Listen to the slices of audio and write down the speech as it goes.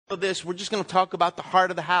this, we're just going to talk about the heart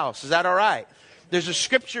of the house. Is that all right? There's a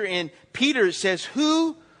scripture in Peter that says,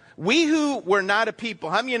 we who were not a people.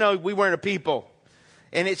 How many of you know we weren't a people?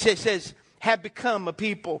 And it says, have become a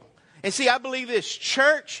people. And see, I believe this.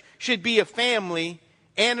 Church should be a family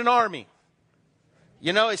and an army.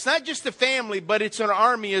 You know, it's not just a family, but it's an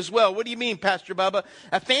army as well. What do you mean, Pastor Bubba?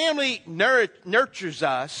 A family nurtures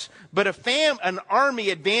us, but an army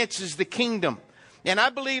advances the kingdom. And I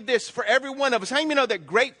believe this for every one of us. How many of you know that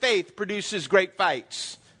great faith produces great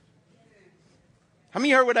fights? How many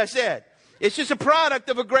of you heard what I said? It's just a product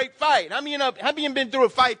of a great fight. How many of you have been through a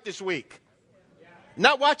fight this week?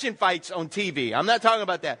 Not watching fights on TV. I'm not talking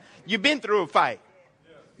about that. You've been through a fight.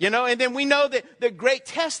 You know, and then we know that great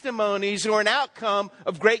testimonies are an outcome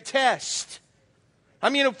of great tests. How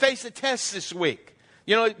many of you face a test this week?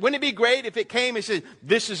 You know, wouldn't it be great if it came and said,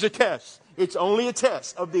 this is a test. It's only a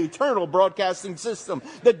test of the eternal broadcasting system.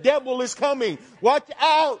 The devil is coming. Watch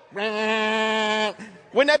out. Wouldn't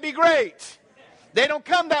that be great? They don't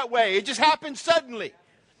come that way. It just happens suddenly.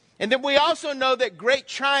 And then we also know that great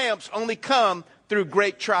triumphs only come through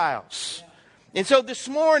great trials. And so this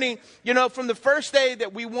morning, you know, from the first day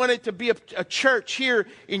that we wanted to be a church here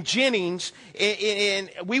in Jennings, and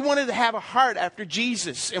we wanted to have a heart after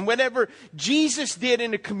Jesus. And whatever Jesus did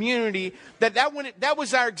in the community, that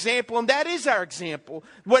was our example, and that is our example.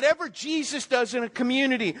 Whatever Jesus does in a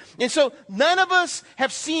community. And so none of us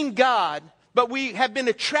have seen God, but we have been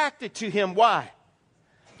attracted to Him. Why?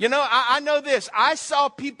 You know, I know this. I saw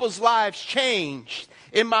people's lives changed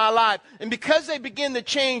in my life. And because they begin to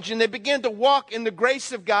change and they begin to walk in the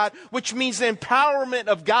grace of God, which means the empowerment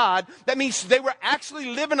of God, that means they were actually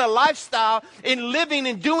living a lifestyle and living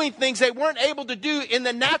and doing things they weren't able to do in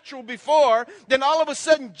the natural before. Then all of a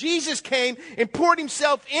sudden Jesus came and poured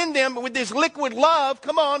Himself in them with this liquid love.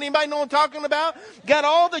 Come on, anybody know what I'm talking about? Got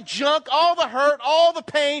all the junk, all the hurt, all the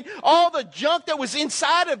pain, all the junk that was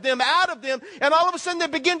inside of them, out of them. And all of a sudden they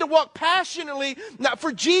begin to walk passionately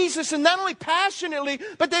for Jesus, and not only passionately,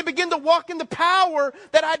 but they begin to walk in the power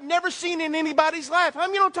that I'd never seen in anybody's life. How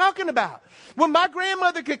many know what I'm talking about? When my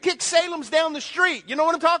grandmother could kick Salem's down the street, you know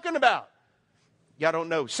what I'm talking about? Y'all don't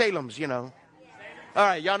know. Salem's, you know. All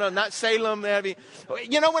right, y'all know, not Salem.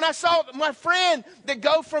 You know, when I saw my friend that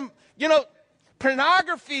go from, you know,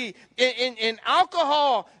 pornography and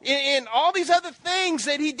alcohol and all these other things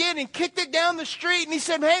that he did and kicked it down the street. And he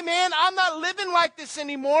said, hey, man, I'm not living like this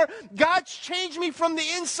anymore. God's changed me from the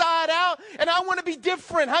inside out, and I want to be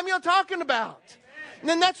different. How many are talking about? And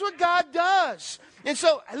then that's what God does. And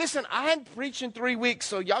so, listen, I hadn't preached in 3 weeks,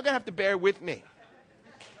 so y'all going to have to bear with me.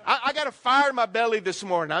 I got a fire in my belly this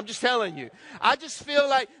morning. I'm just telling you. I just feel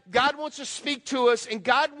like God wants to speak to us, and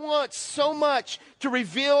God wants so much to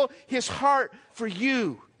reveal His heart for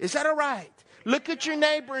you. Is that all right? Look at your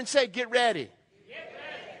neighbor and say, get ready. Get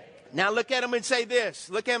ready. Now look at him and say this.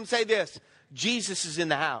 Look at him and say this. Jesus is in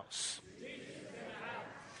the house.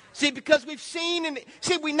 See, because we've seen,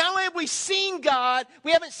 we not only have we seen God,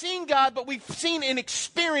 we haven't seen God, but we've seen and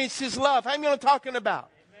experienced His love. How many know what I'm talking about?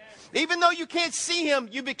 Even though you can't see Him,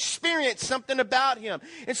 you've experienced something about Him.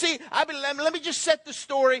 And see, let me just set the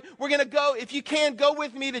story. We're going to go, if you can, go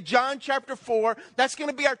with me to John chapter 4. That's going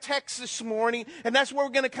to be our text this morning. And that's where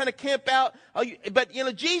we're going to kind of camp out. But, you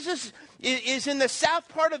know, Jesus is in the south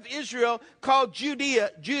part of Israel called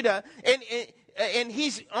Judah. And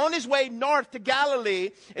He's on His way north to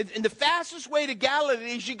Galilee. And the fastest way to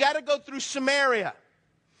Galilee is you got to go through Samaria.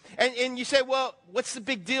 And you say, well, what's the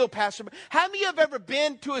big deal, Pastor? How many of you have ever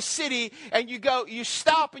been to a city and you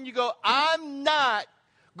stop and you go, I'm not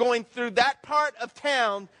going through that part of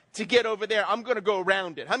town to get over there. I'm going to go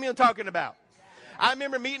around it. How many are talking about? I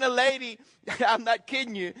remember meeting a lady. I'm not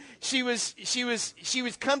kidding you. She was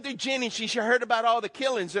come through Jennings. She heard about all the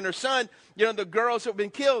killings, and her son, you know, the girls that have been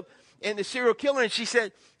killed and the serial killer. And she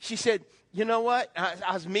said, you know what?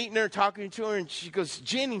 I was meeting her, talking to her, and she goes,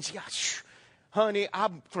 Jennings, yeah, honey,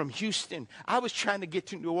 I'm from Houston. I was trying to get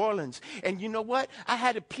to New Orleans. And you know what? I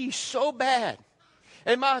had to pee so bad.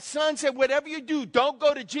 And my son said, whatever you do, don't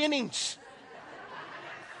go to Jennings.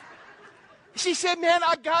 She said, man,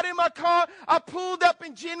 I got in my car. I pulled up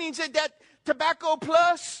in Jennings at that Tobacco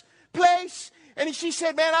Plus place. And she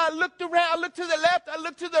said, man, I looked around. I looked to the left. I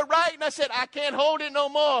looked to the right. And I said, I can't hold it no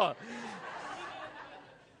more.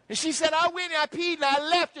 And she said, I went and I peed and I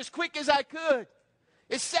left as quick as I could.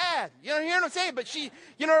 It's sad. You don't hear what I'm saying? But she,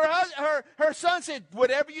 you know, her son said,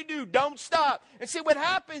 whatever you do, don't stop. And see, what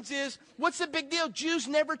happens is, what's the big deal? Jews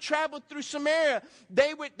never traveled through Samaria.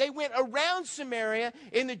 They went around Samaria,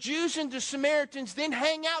 and the Jews and the Samaritans then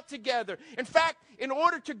hang out together. In fact, in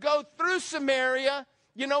order to go through Samaria,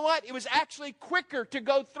 you know what? It was actually quicker to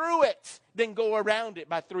go through it than go around it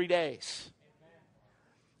by 3 days.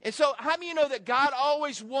 And so how many of you know that God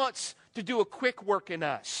always wants to do a quick work in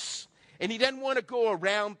us? And he doesn't want to go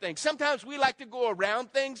around things. Sometimes we like to go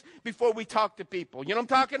around things before we talk to people. You know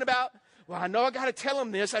what I'm talking about? Well, I know I got to tell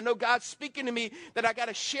them this. I know God's speaking to me that I got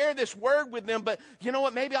to share this word with them. But you know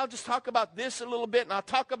what? Maybe I'll just talk about this a little bit and I'll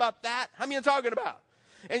talk about that. How many are talking about?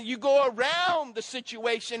 And you go around the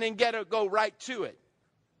situation and go right to it.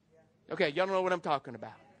 Okay, y'all know what I'm talking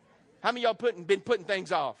about. How many of y'all been putting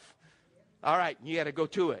things off? All right, you got to go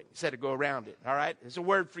to it instead of go around it. All right, there's a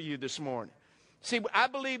word for you this morning. See, I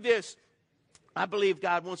believe this. I believe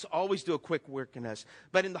God wants to always do a quick work in us.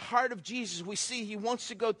 But in the heart of Jesus, we see he wants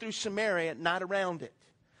to go through Samaria, not around it.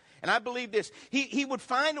 And I believe this. He would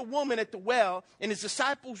find a woman at the well, and his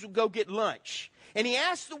disciples would go get lunch. And he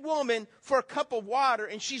asked the woman for a cup of water,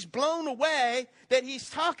 and she's blown away that he's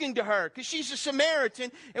talking to her because she's a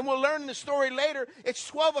Samaritan, and we'll learn the story later. It's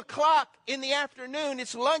 12 o'clock in the afternoon.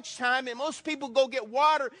 It's lunchtime, and most people go get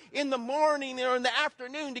water in the morning or in the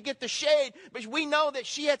afternoon to get the shade. But we know that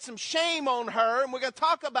she had some shame on her, and we're going to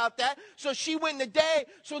talk about that. So she went in the day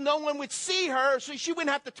so no one would see her, so she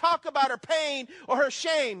wouldn't have to talk about her pain or her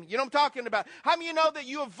shame. You know what I'm talking about? How many of you know that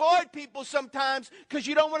you avoid people sometimes because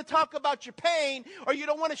you don't want to talk about your pain, or you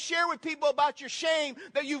don't want to share with people about your shame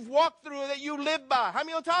that you've walked through, that you live by? How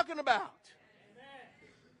many are talking about? Amen.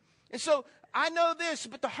 And so I know this,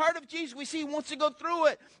 but the heart of Jesus, we see he wants to go through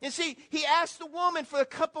it. And see, he asked the woman for a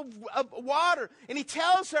cup of water, and he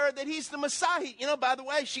tells her that he's the Messiah. You know, by the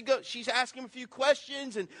way, she's asking him a few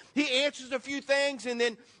questions, and he answers a few things, and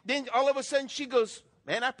then all of a sudden she goes,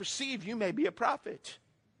 man, I perceive you may be a prophet.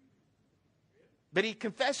 But he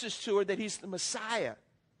confesses to her that he's the Messiah.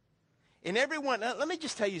 And everyone, let me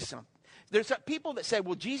just tell you something. There's people that say,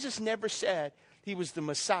 well, Jesus never said he was the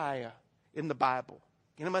Messiah in the Bible.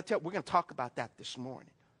 And I'm going to tell you, we're going to talk about that this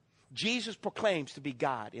morning. Jesus proclaims to be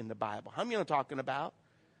God in the Bible. How many are talking about?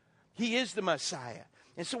 He is the Messiah.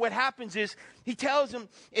 And so what happens is, he tells him,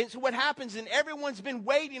 and so what happens, and everyone's been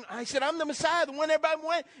waiting. I said, I'm the Messiah, the one everybody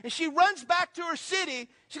went. And she runs back to her city.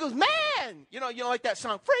 She goes, man, you know, like that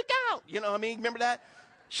song, freak out. You know what I mean? Remember that?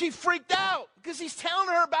 She freaked out because he's telling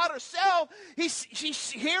her about herself. She's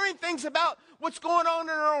hearing things about what's going on in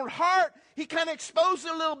her own heart. He kind of exposed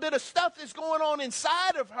a little bit of stuff that's going on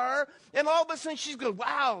inside of her. And all of a sudden she's going,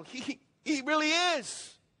 wow, he really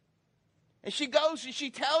is. And she goes and she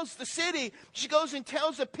tells the city. She goes and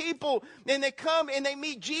tells the people. And they come and they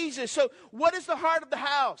meet Jesus. So what is the heart of the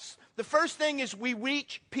house? The first thing is we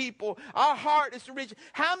reach people. Our heart is to reach.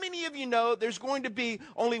 How many of you know there's going to be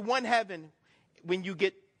only one heaven when you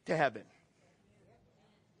get to heaven?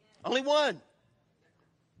 Only one.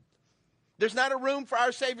 There's not a room for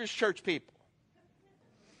Our Savior's Church people.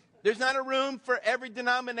 There's not a room for every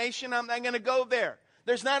denomination. I'm not going to go there.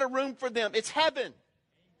 There's not a room for them. It's heaven.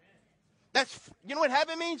 You know what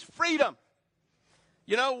heaven means? Freedom.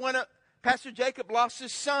 You know, when Pastor Jacob lost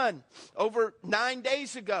his son over 9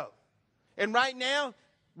 days ago. And right now,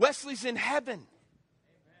 Wesley's in heaven.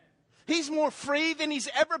 He's more free than he's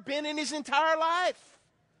ever been in his entire life.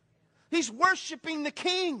 He's worshiping the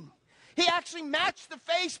King. He actually matched the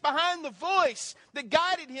face behind the voice that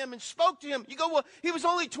guided him and spoke to him. You go, well, he was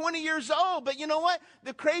only 20 years old. But you know what?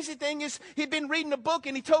 The crazy thing is he'd been reading a book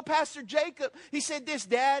and he told Pastor Jacob, he said this,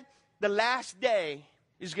 Dad, the last day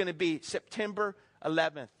is going to be September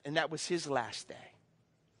 11th. And that was his last day.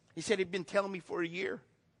 He said he'd been telling me for a year.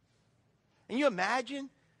 And you imagine?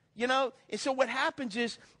 You know, and so what happens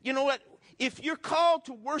is, you know what? If you're called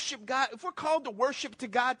to worship God, if we're called to worship to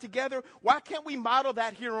God together, why can't we model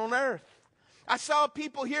that here on earth? I saw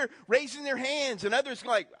people here raising their hands and others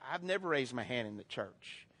like, I've never raised my hand in the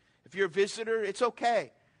church. If you're a visitor, it's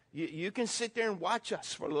okay. You can sit there and watch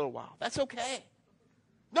us for a little while. That's okay.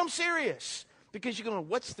 No, I'm serious. Because you're going,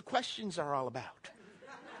 what's the questions are all about?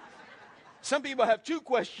 Some people have 2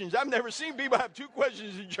 questions. I've never seen people have 2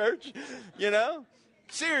 questions in church, you know?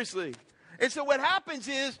 Seriously. And so what happens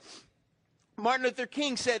is, Martin Luther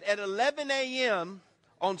King said at 11 a.m.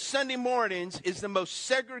 on Sunday mornings is the most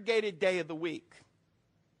segregated day of the week.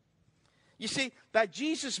 You see, by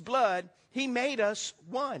Jesus' blood, he made us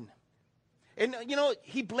one. And, you know,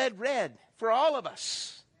 he bled red for all of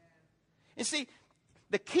us. And see,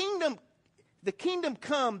 the kingdom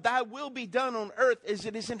come, thy will be done on earth as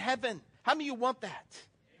it is in heaven. How many of you want that?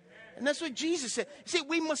 And that's what Jesus said. See,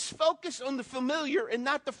 we must focus on the familiar and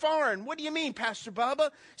not the foreign. What do you mean, Pastor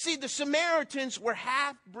Baba? See, the Samaritans were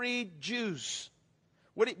half-breed Jews.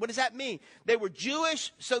 What does that mean? They were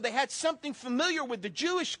Jewish, so they had something familiar with the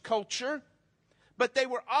Jewish culture, but they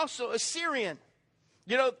were also Assyrian.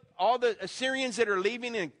 You know, all the Assyrians that are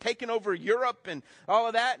leaving and taking over Europe and all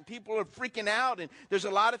of that, and people are freaking out, and there's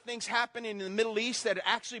a lot of things happening in the Middle East that are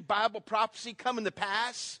actually Bible prophecy coming to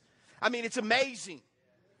pass. I mean, it's amazing.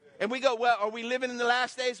 And we go, well, are we living in the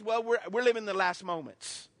last days? Well, we're living in the last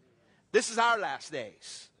moments. This is our last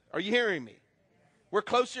days. Are you hearing me? We're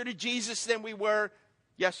closer to Jesus than we were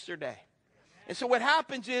yesterday. And so what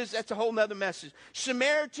happens is, that's a whole nother message.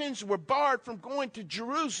 Samaritans were barred from going to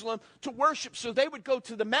Jerusalem to worship. So they would go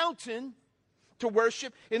to the mountain to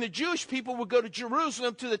worship, and the Jewish people would go to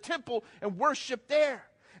Jerusalem to the temple and worship there.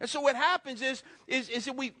 And so what happens is that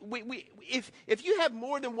if you have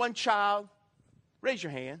more than one child, raise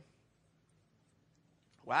your hand.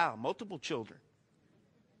 Wow, multiple children.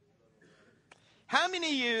 How many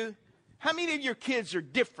of your kids are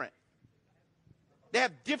different? They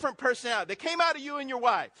have different personalities. They came out of you and your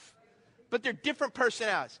wife, but they're different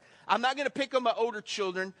personalities. I'm not going to pick on my older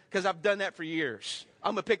children because I've done that for years.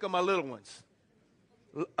 I'm going to pick on my little ones,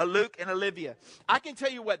 Luke and Olivia. I can tell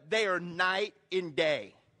you what, they are night and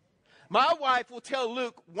day. My wife will tell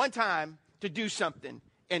Luke one time to do something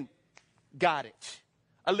and got it.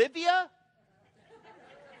 Olivia,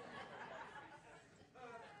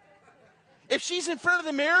 if she's in front of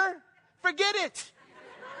the mirror, forget it.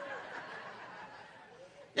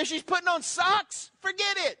 If she's putting on socks,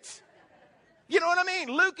 forget it. You know what I mean?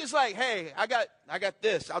 Luke is like, hey, I got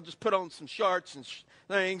this. I'll just put on some shorts and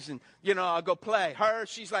things and, I'll go play. Her,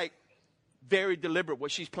 she's like very deliberate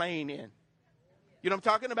what she's playing in. You know what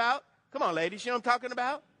I'm talking about? Come on, ladies. You know what I'm talking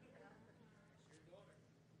about?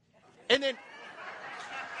 And then,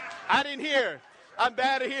 I didn't hear. I'm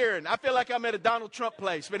bad at hearing. I feel like I'm at a Donald Trump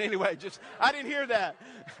place. But anyway, I didn't hear that.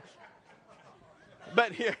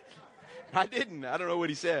 But here. I didn't. I don't know what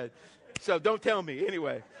he said. So don't tell me.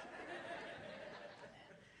 Anyway.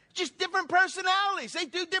 Just different personalities. They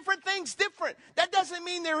do different things different. That doesn't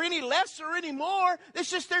mean they're any less or any more. It's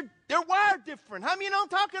just they're wired different. How many you know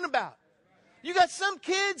what I'm talking about? You got some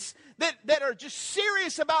kids that are just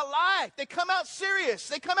serious about life. They come out serious.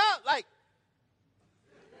 They come out like.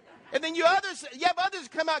 And then you have others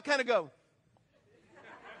come out kind of go.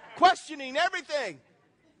 Questioning everything.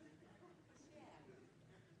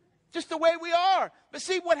 Just the way we are. But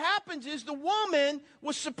see, what happens is the woman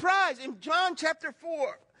was surprised. In John chapter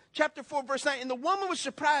 4, verse 9, and the woman was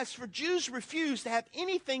surprised, for Jews refused to have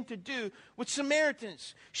anything to do with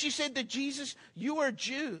Samaritans. She said to Jesus, you are a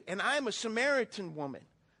Jew, and I am a Samaritan woman.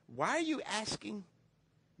 Why are you asking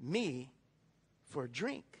me for a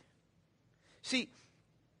drink? See,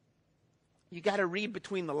 you got to read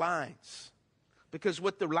between the lines. Because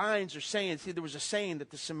what the lines are saying, see, there was a saying that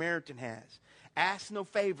the Samaritan has. Ask no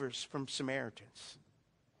favors from Samaritans.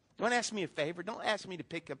 Don't ask me a favor. Don't ask me to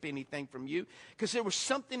pick up anything from you. Because there was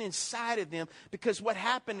something inside of them. Because what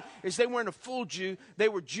happened is they weren't a full Jew. They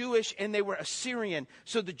were Jewish and they were Assyrian.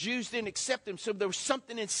 So the Jews didn't accept them. So there was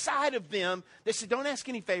something inside of them that said, don't ask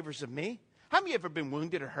any favors of me. How many of you ever been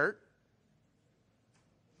wounded or hurt?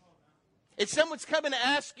 If someone's coming to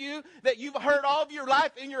ask you that you've heard all of your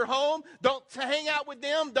life in your home, don't hang out with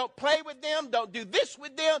them, don't play with them, don't do this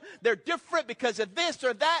with them. They're different because of this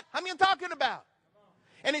or that. How many I'm talking about?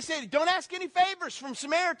 And he said, don't ask any favors from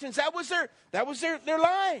Samaritans. That was their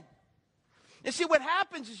line. And see, what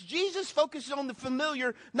happens is Jesus focuses on the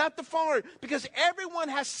familiar, not the foreign, because everyone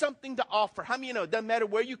has something to offer. How many you know? It doesn't matter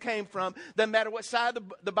where you came from. Doesn't matter what side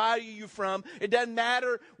of the bayou you're from. It doesn't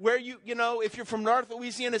matter where if you're from North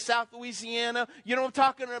Louisiana, South Louisiana, you know what I'm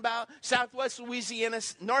talking about, Southwest Louisiana,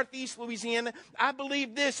 Northeast Louisiana. I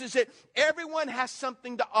believe this is that everyone has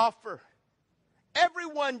something to offer.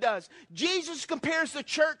 Everyone does. Jesus compares the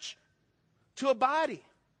church to a body.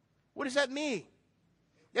 What does that mean?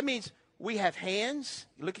 That means we have hands.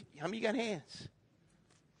 Look at how many you got hands.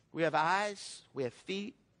 We have eyes. We have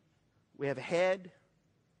feet. We have a head.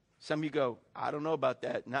 Some of you go, I don't know about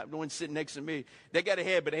that. Not the one sitting next to me. They got a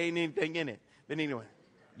head, but there ain't anything in it. But anyway,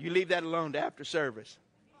 you leave that alone to after service.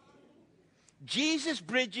 Jesus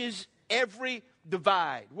bridges every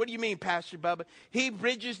divide. What do you mean, Pastor Bubba? He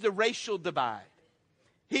bridges the racial divide.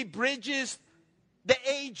 He bridges the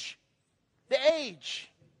age. The age.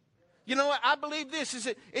 You know what? I believe this is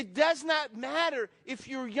that it does not matter if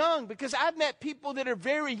you're young, because I've met people that are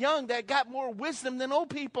very young that got more wisdom than old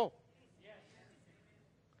people.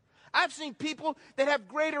 I've seen people that have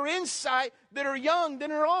greater insight that are young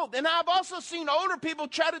than are old. And I've also seen older people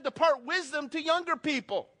try to depart wisdom to younger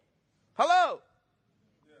people. Hello?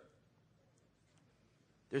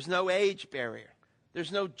 There's no age barrier.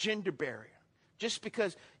 There's no gender barrier. Just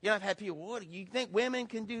because, I've had people, what, you think women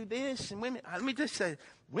can do this? And women, let me just say,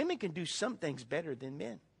 women can do some things better than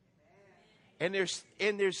men. And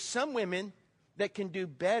there's some women that can do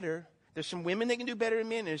better. There's some women that can do better than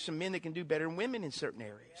men. And there's some men that can do better than women in certain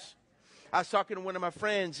areas. I was talking to one of my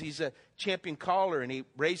friends. He's a champion caller, and he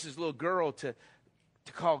raised his little girl to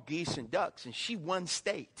call geese and ducks, and she won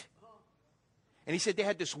state. And he said they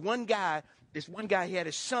had this one guy, he had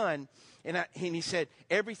his son, and he said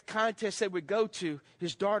every contest they would go to,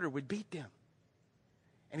 his daughter would beat them.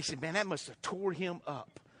 And he said, man, that must have tore him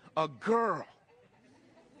up. A girl.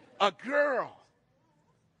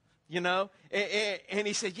 You know, and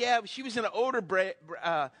he said, yeah, she was in an older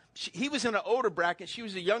he was in an older bracket, she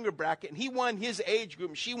was a younger bracket, and he won his age group,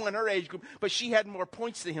 and she won her age group, but she had more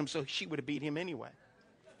points than him, so she would have beat him anyway.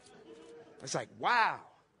 It's like, wow,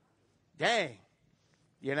 dang,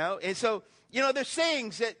 you know, and so, you know, there's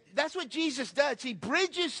things that's what Jesus does. He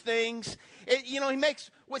bridges things, he makes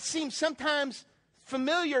what seems sometimes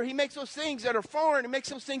familiar, he makes those things that are foreign, he makes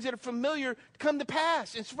those things that are familiar come to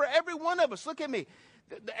pass. It's for every one of us. Look at me.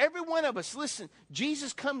 Every one of us, listen,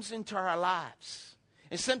 Jesus comes into our lives.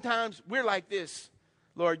 And sometimes we're like this,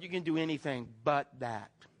 Lord, you can do anything but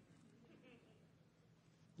that.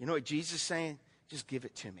 You know what Jesus is saying? Just give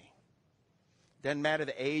it to me. Doesn't matter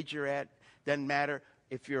the age you're at. Doesn't matter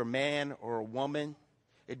if you're a man or a woman.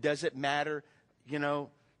 It doesn't matter, you know,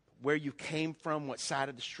 where you came from, what side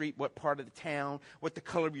of the street, what part of the town, what the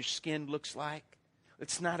color of your skin looks like.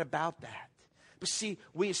 It's not about that. But see,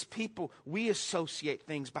 we as people, we associate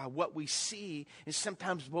things by what we see and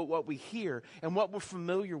sometimes what we hear and what we're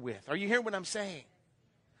familiar with. Are you hearing what I'm saying?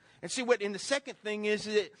 And see, the second thing is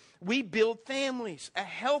that we build families. A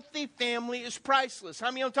healthy family is priceless. How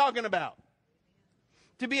many I'm talking about?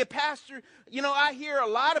 To be a pastor, you know, I hear a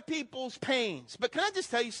lot of people's pains. But can I just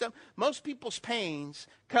tell you something? Most people's pains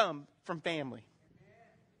come from family.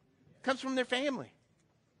 Comes from their family.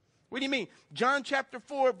 What do you mean? John chapter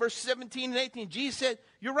 4, verse 17 and 18, Jesus said,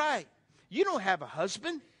 you're right. You don't have a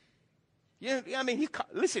husband. I mean, he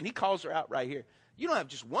calls her out right here. You don't have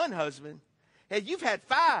just one husband. Hey, you've had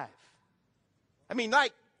 5. I mean,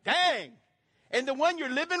 like, dang. And the one you're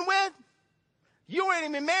living with, you ain't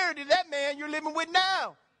even married to that man you're living with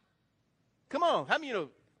now. Come on. How many you know?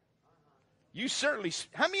 You certainly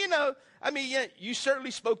spoke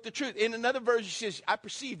the truth. In another verse, she says, I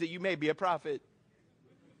perceive that you may be a prophet.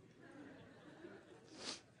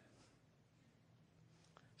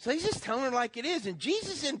 So he's just telling her like it is. And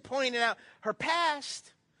Jesus isn't pointing out her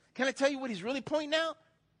past. Can I tell you what he's really pointing out?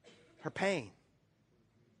 Her pain.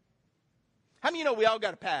 How many of you know we all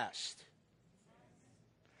got a past?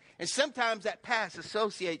 And sometimes that past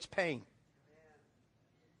associates pain.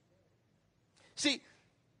 See,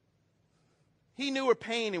 he knew her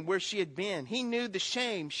pain and where she had been. He knew the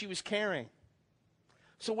shame she was carrying.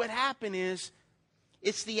 So what happened is,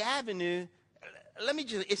 it's the avenue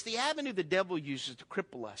the devil uses to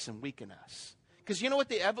cripple us and weaken us. Because you know what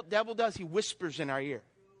the devil does? He whispers in our ear.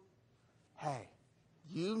 Hey,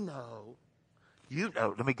 you know,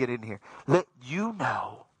 let me get in here. You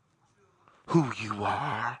know who you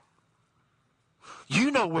are.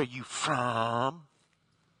 You know where you from.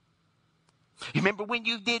 You remember when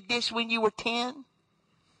you did this when you were 10?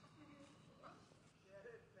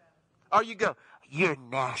 Or you go, you're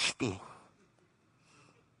nasty.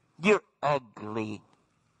 You're ugly.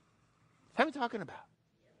 What am I talking about?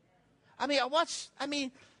 I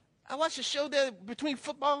watched a show there between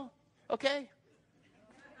football, okay?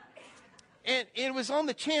 And it was on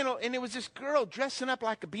the channel, and it was this girl dressing up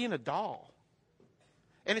like being a doll.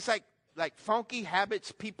 And it's like funky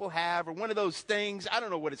habits people have, or one of those things, I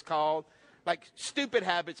don't know what it's called, like stupid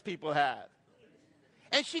habits people have.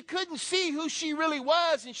 And she couldn't see who she really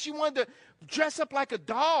was, and she wanted to dress up like a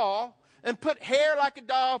doll and put hair like a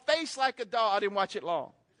doll, face like a doll. I didn't watch it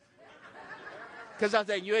long. Because I was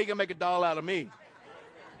thinking, you ain't going to make a doll out of me.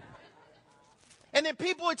 And then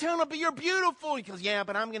people were telling her, but you're beautiful. He goes, yeah,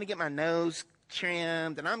 but I'm going to get my nose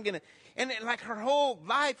trimmed. And like her whole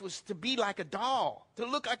life was to be like a doll. To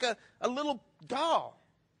look like a little doll.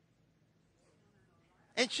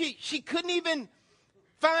 And she couldn't even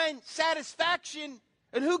find satisfaction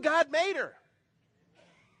in who God made her.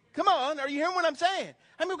 Come on, are you hearing what I'm saying?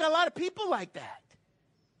 I mean, we've got a lot of people like that.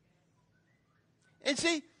 And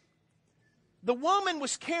see, the woman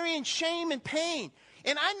was carrying shame and pain.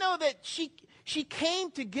 And I know that she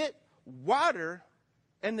came to get water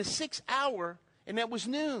in the 6th hour, and that was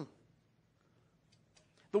noon.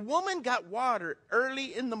 The woman got water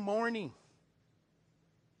early in the morning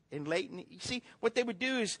and late. You see, what they would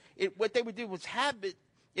do was habit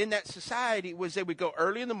in that society was they would go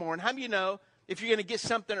early in the morning. How do you know if you're going to get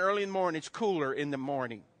something early in the morning, it's cooler in the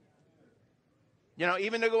morning? You know,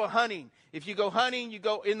 even to go hunting. If you go hunting, you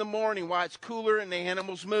go in the morning while it's cooler and the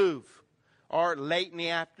animals move. or late in the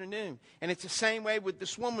afternoon. And it's the same way with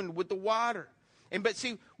this woman with the water. But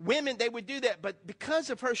see, women, they would do that. But because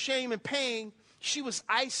of her shame and pain, she was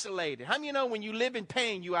isolated. How many of you know when you live in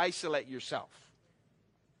pain, you isolate yourself?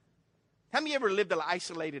 How many of you ever lived an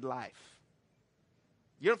isolated life?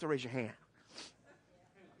 You don't have to raise your hand.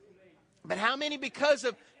 But how many because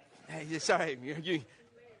of... Sorry.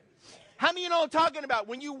 How many of you know what I'm talking about?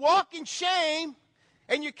 When you walk in shame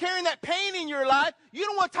and you're carrying that pain in your life, you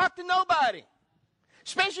don't want to talk to nobody.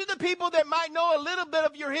 Especially the people that might know a little bit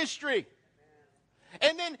of your history.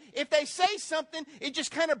 And then if they say something, it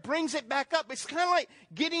just kind of brings it back up. It's kind of like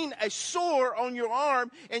getting a sore on your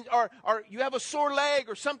arm, or you have a sore leg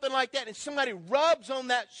or something like that, and somebody rubs on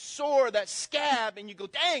that sore, that scab, and you go,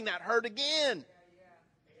 dang, that hurt again.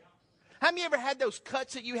 How many ever had those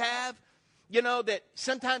cuts that you have? You know, that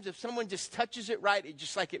sometimes if someone just touches it right, it's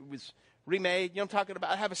just like it was remade. You know what I'm talking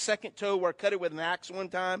about? I have a second toe where I cut it with an axe one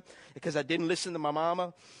time because I didn't listen to my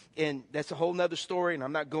mama. And that's a whole nother story, and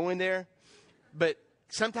I'm not going there. But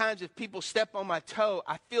sometimes if people step on my toe,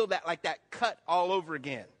 I feel that like that cut all over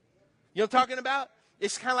again. You know what I'm talking about?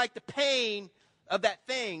 It's kind of like the pain of that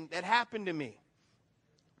thing that happened to me.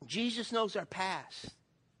 Jesus knows our past,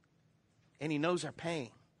 and he knows our pain.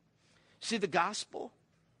 See, the gospel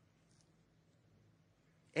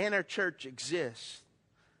and our church exists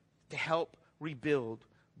to help rebuild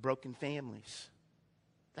broken families.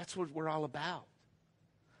 That's what we're all about.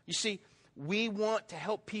 You see, we want to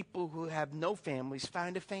help people who have no families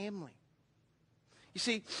find a family. You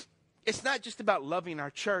see, it's not just about loving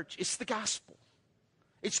our church. It's the gospel.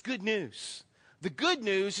 It's good news. The good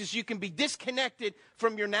news is you can be disconnected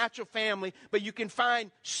from your natural family, but you can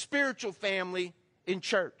find spiritual family in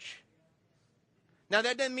church. Now,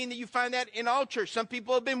 that doesn't mean that you find that in all church. Some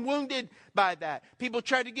people have been wounded by that. People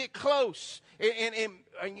try to get close.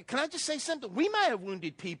 And can I just say something? We might have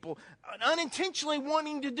wounded people unintentionally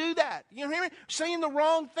wanting to do that. You know what I mean? Saying the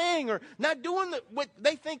wrong thing or not doing what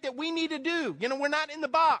they think that we need to do. You know, we're not in the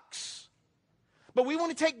box. But we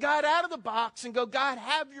want to take God out of the box and go, God,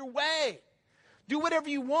 have your way. Do whatever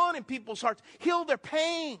you want in people's hearts. Heal their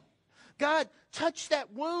pain. God, touch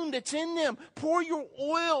that wound that's in them. Pour your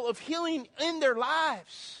oil of healing in their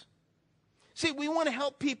lives. See, we want to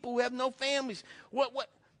help people who have no families.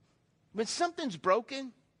 When something's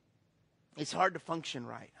broken, it's hard to function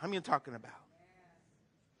right. How many are talking about?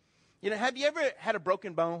 You know, have you ever had a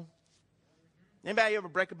broken bone? Anybody ever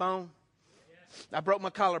break a bone? I broke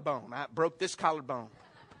my collarbone. I broke this collarbone.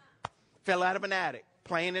 Fell out of an attic,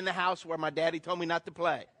 playing in the house where my daddy told me not to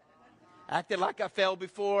play. Acted like I fell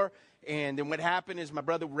before, and then what happened is my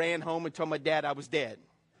brother ran home and told my dad I was dead.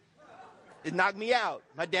 It knocked me out.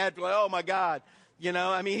 My dad was like, oh my God. You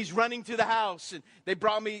know, I mean, he's running to the house, and they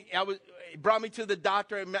brought me to the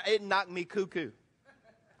doctor, and it knocked me cuckoo.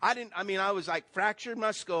 I was like fractured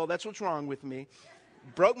my skull. That's what's wrong with me.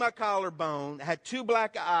 Broke my collarbone, had 2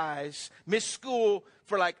 black eyes, missed school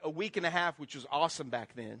for like a week and a half, which was awesome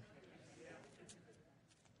back then.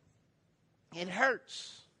 It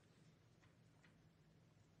hurts.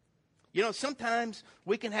 You know, sometimes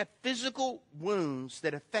we can have physical wounds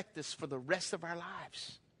that affect us for the rest of our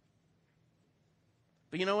lives.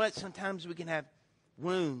 But you know what? Sometimes we can have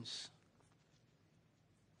wounds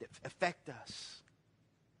that affect us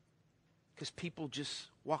because people just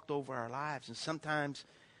walked over our lives. And sometimes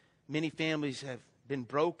many families have been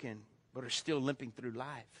broken but are still limping through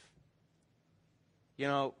life. You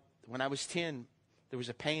know, when I was 10, there was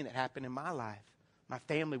a pain that happened in my life. My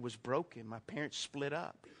family was broken. My parents split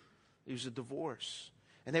up. It was a divorce.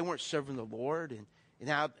 And they weren't serving the Lord. And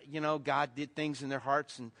now, you know, God did things in their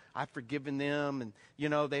hearts, and I've forgiven them. And, you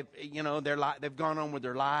know, they've gone on with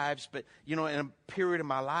their lives. But, you know, in a period of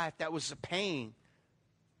my life, that was a pain.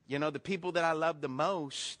 You know, the people that I loved the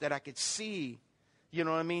most, that I could see, you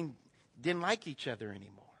know what I mean, didn't like each other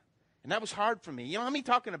anymore. And that was hard for me. You know what I'm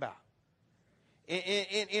talking about?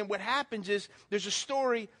 And what happens is, there's a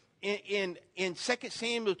story in 2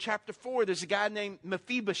 Samuel chapter 4, there's a guy named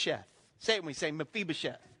Mephibosheth. Say it when we say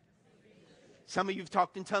Mephibosheth. Some of you have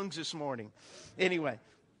talked in tongues this morning. Anyway,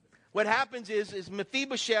 what happens is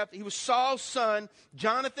Mephibosheth, he was Saul's son.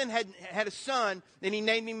 Jonathan had a son, and he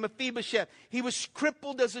named him Mephibosheth. He was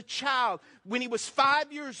crippled as a child. When he was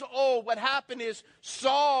 5 years old, what happened is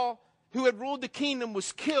Saul, who had ruled the kingdom,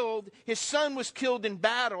 was killed. His son was killed in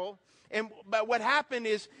battle. But what happened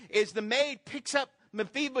is the maid picks up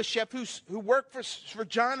Mephibosheth, who worked for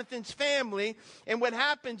Jonathan's family, and what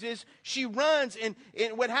happens is she runs, and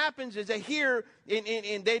what happens is they hear,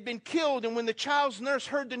 and they've been killed, and when the child's nurse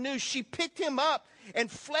heard the news, she picked him up and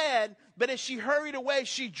fled, but as she hurried away,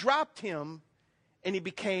 she dropped him, and he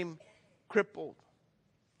became crippled.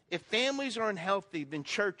 If families are unhealthy, then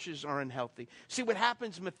churches are unhealthy. See what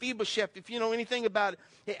happens, Mephibosheth, if you know anything about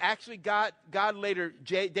it, actually God later,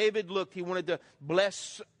 David looked, he wanted to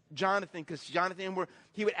bless Jonathan, because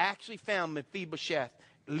he would actually found Mephibosheth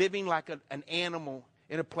living like an animal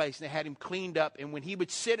in a place, and they had him cleaned up, and when he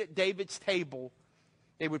would sit at David's table,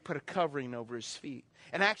 they would put a covering over his feet.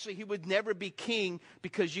 And actually, he would never be king,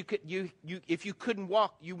 because if you couldn't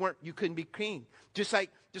walk, you couldn't be king. Just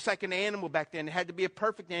like an animal back then, it had to be a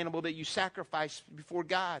perfect animal that you sacrificed before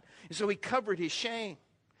God. And so he covered his shame.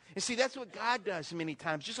 And see, that's what God does many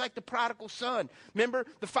times. Just like the prodigal son. Remember,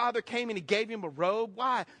 the father came and he gave him a robe.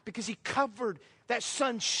 Why? Because he covered that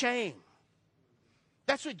son's shame.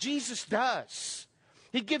 That's what Jesus does.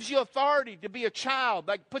 He gives you authority to be a child,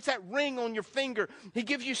 like puts that ring on your finger. He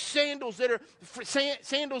gives you sandals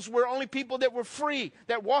sandals were only people that were free,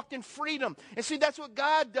 that walked in freedom. And see, that's what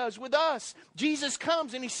God does with us. Jesus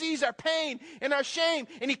comes and he sees our pain and our shame,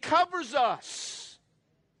 and he covers us.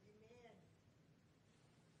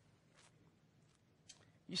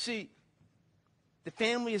 You see, the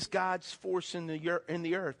family is God's force in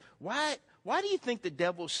the earth. Why do you think the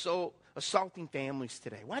devil's so assaulting families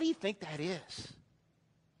today? Why do you think that is?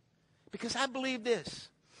 Because I believe this.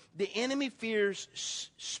 The enemy fears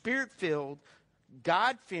spirit-filled,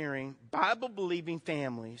 God-fearing, Bible-believing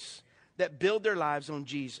families that build their lives on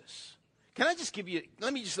Jesus. Can I just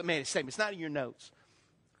let me just make a statement. It's not in your notes.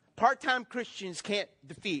 Part-time Christians can't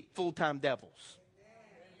defeat full-time devils.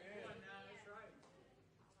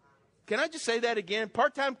 Can I just say that again?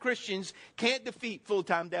 Part-time Christians can't defeat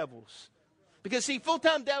full-time devils. Because see,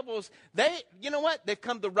 full-time devils, you know what? They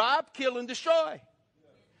come to rob, kill, and destroy.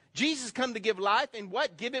 Jesus come to give life and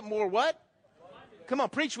what? Give it more what? Come on,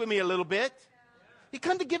 preach with me a little bit. He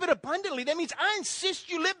come to give it abundantly. That means I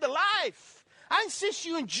insist you live the life. I insist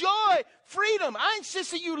you enjoy freedom. I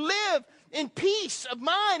insist that you live in peace of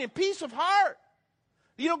mind and peace of heart.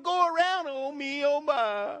 You don't go around, oh me, oh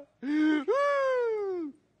my.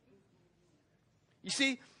 You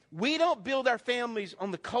see, we don't build our families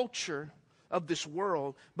on the culture of this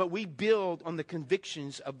world, but we build on the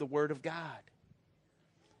convictions of the Word of God.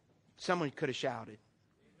 Someone could have shouted.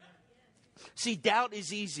 See, doubt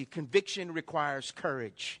is easy. Conviction requires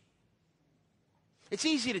courage. It's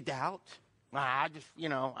easy to doubt. I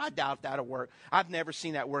doubt that'll work. I've never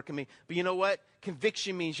seen that work in me. But you know what?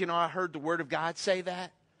 Conviction means, I heard the Word of God say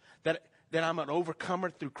that I'm an overcomer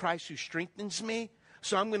through Christ who strengthens me.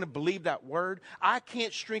 So I'm going to believe that word. I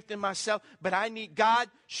can't strengthen myself, but I need God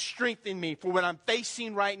strengthen me for what I'm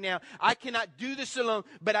facing right now. I cannot do this alone,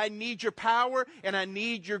 but I need your power and I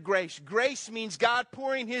need your grace. Grace means God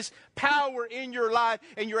pouring His power in your life,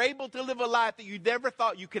 and you're able to live a life that you never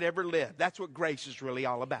thought you could ever live. That's what grace is really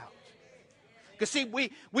all about. Because see,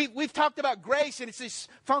 we've talked about grace, and it's this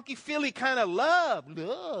funky, feely kind of love.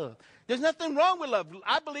 There's nothing wrong with love.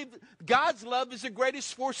 I believe God's love is the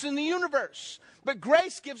greatest force in the universe. But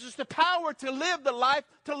grace gives us the power to live the life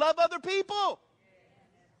to love other people.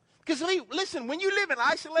 Because listen, when you live an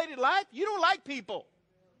isolated life, you don't like people.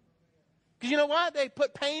 Because you know why? They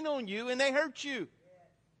put pain on you and they hurt you.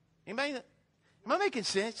 Am I making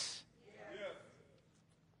sense?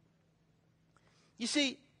 You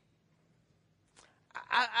see,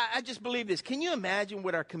 I just believe this. Can you imagine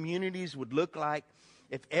what our communities would look like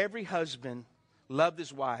if every husband loved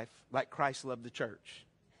his wife like Christ loved the church?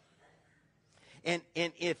 And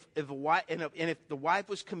if the wife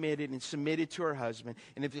was committed and submitted to her husband,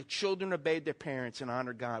 and if the children obeyed their parents and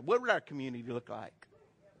honored God, what would our community look like?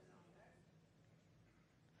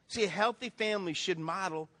 See, a healthy family should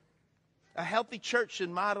model, a healthy church should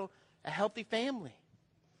model a healthy family.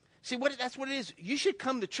 See, that's what it is. You should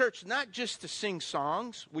come to church not just to sing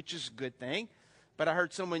songs, which is a good thing, but I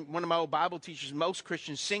heard one of my old Bible teachers, most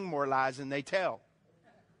Christians sing more lies than they tell.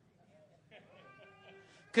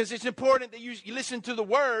 Because it's important that you listen to the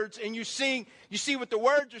words and you see what the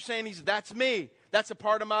words are saying. He said, that's me. That's a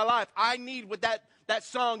part of my life. I need what that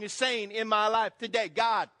song is saying in my life today.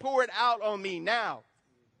 God, pour it out on me now.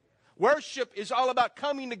 Worship is all about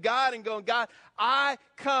coming to God and going, God, I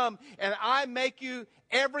come and I make you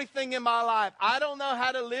everything in my life. I don't know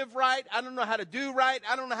how to live right. I don't know how to do right.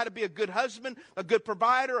 I don't know how to be a good husband, a good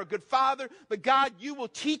provider, a good father. But God, you will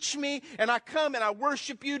teach me, and I come and I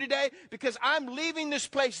worship you today because I'm leaving this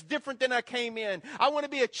place different than I came in. I want to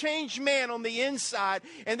be a changed man on the inside.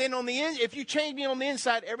 And then if you change me on the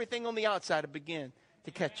inside, everything on the outside will begin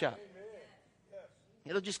to catch up.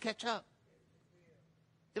 It'll just catch up.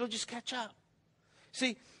 It'll just catch up.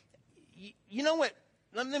 See, you know what?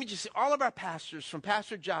 Let me just say, all of our pastors, from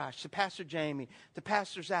Pastor Josh to Pastor Jamie to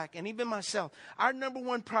Pastor Zach and even myself, our number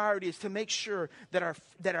one priority is to make sure that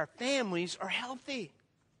our families are healthy.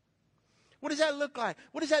 What does that look like?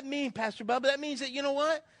 What does that mean, Pastor Bubba? That means that, you know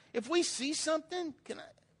what? If we see something,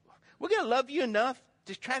 we're going to love you enough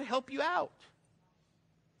to try to help you out.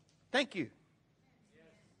 Thank you.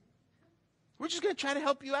 We're just going to try to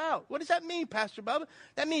help you out. What does that mean, Pastor Bubba?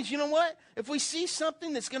 That means, you know what? If we see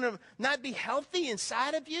something that's going to not be healthy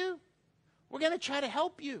inside of you, we're going to try to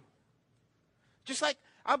help you. Just like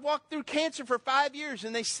I've walked through cancer for 5 years,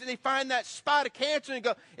 and they find that spot of cancer and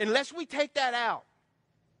go, unless we take that out.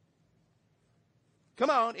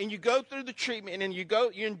 Come on, and you go through the treatment, and you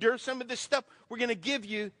endure some of this stuff we're going to give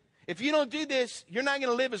you. If you don't do this, you're not going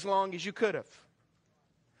to live as long as you could have.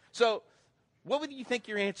 So, what would you think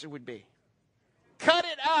your answer would be? Cut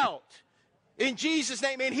it out in Jesus'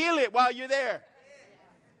 name and heal it while you're there.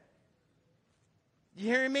 You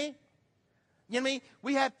hearing me? You know what I mean?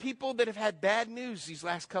 We have people that have had bad news these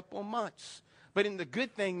last couple of months. But the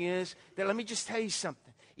good thing is that, let me just tell you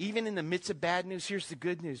something. Even in the midst of bad news, here's the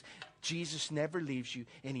good news. Jesus never leaves you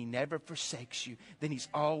and he never forsakes you. Then he's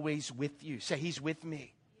always with you. Say, he's with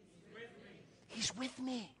me. He's with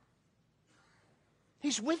me.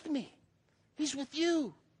 He's with me. He's with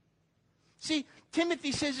you. See,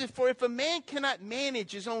 Timothy says, for if a man cannot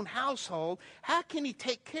manage his own household, how can he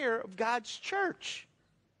take care of God's church?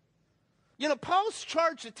 You know, Paul's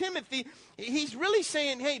charge to Timothy, he's really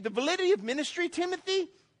saying, hey, the validity of ministry, Timothy,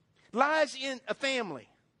 lies in a family.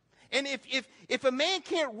 And if a man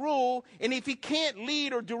can't rule, and if he can't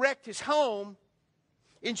lead or direct his home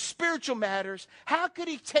in spiritual matters, how could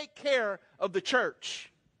he take care of the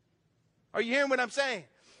church? Are you hearing what I'm saying?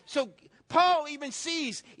 So Paul even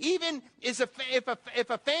sees, even if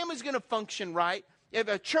a family's going to function right, if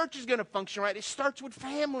a church is going to function right, it starts with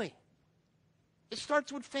family. It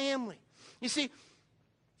starts with family. You see,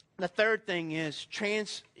 the third thing is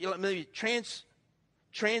transform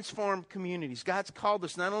communities. God's called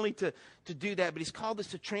us not only to do that, but he's called us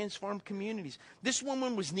to transform communities. This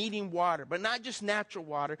woman was needing water, but not just natural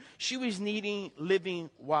water. She was needing living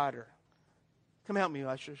water. Come help me,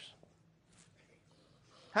 ushers.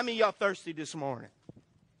 How many of y'all thirsty this morning?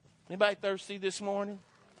 Anybody thirsty this morning?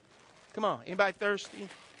 Come on. Anybody thirsty?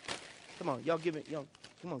 Come on. Y'all give it.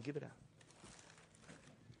 Come on, give it out.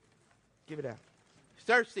 Give it out. Who's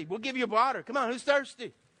thirsty? We'll give you water. Come on. Who's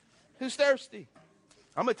thirsty? Who's thirsty?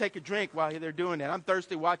 I'm going to take a drink while they're doing that. I'm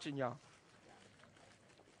thirsty watching y'all.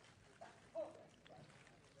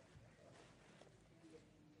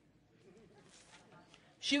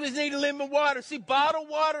 She was needing living water. See, bottled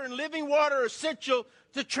water and living water are essential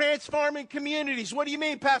to transforming communities. What do you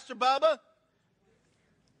mean, Pastor Bubba?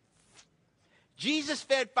 Jesus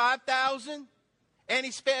fed 5,000, and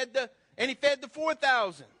he fed the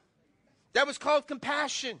 4,000. That was called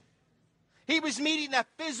compassion. He was meeting a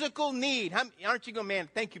physical need. Aren't you going, man?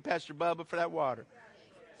 Thank you, Pastor Bubba, for that water.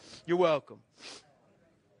 You're welcome.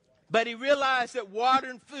 But he realized that water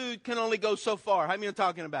and food can only go so far. How many are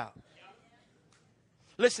talking about?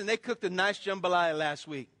 Listen, they cooked a nice jambalaya last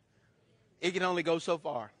week. It can only go so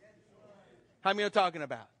far. How many are talking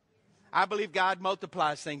about? I believe God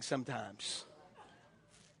multiplies things sometimes.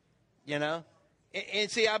 You know? And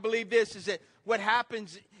see, I believe this is that what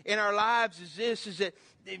happens in our lives is that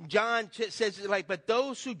John says it like, but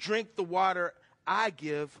those who drink the water I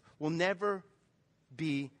give will never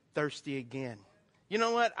be thirsty again. You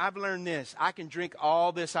know what? I've learned this. I can drink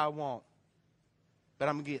all this I want, but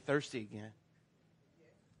I'm going to get thirsty again.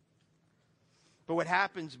 But what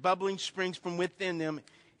happens, bubbling springs from within them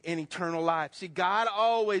in eternal life. See, God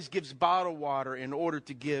always gives bottled water in order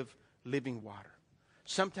to give living water.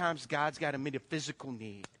 Sometimes God's got to meet a physical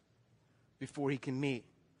need before he can meet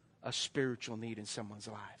a spiritual need in someone's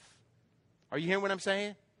life. Are you hearing what I'm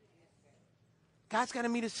saying? God's got to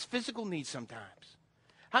meet a physical need sometimes.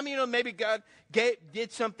 How many of you know maybe God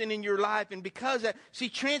did something in your life, and because of that, see,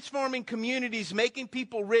 transforming communities, making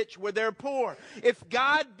people rich where they're poor. If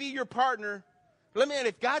God be your partner,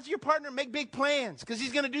 if God's your partner, make big plans, because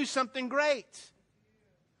he's going to do something great.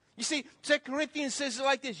 You see, 2 Corinthians says it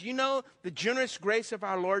like this. You know the generous grace of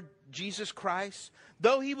our Lord Jesus Christ?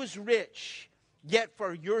 Though he was rich, yet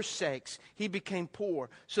for your sakes he became poor,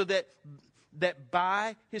 so that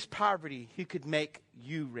by his poverty he could make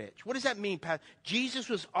you rich. What does that mean, Pastor? Jesus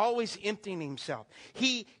was always emptying himself.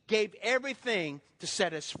 He gave everything to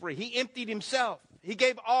set us free. He emptied himself. He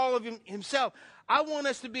gave all of himself. I want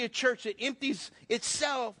us to be a church that empties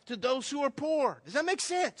itself to those who are poor. Does that make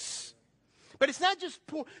sense? But it's not just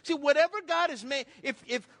poor. See, whatever God has made,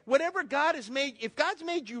 if God's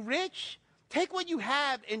made you rich, take what you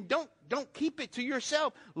have and don't keep it to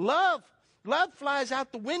yourself. Love flies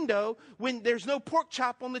out the window when there's no pork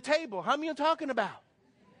chop on the table. How many are talking about?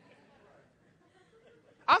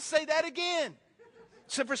 I'll say that again.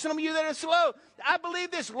 So for some of you that are slow, I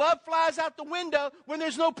believe this. Love flies out the window when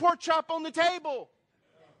there's no pork chop on the table.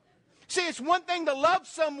 See, it's one thing to love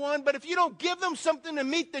someone, but if you don't give them something to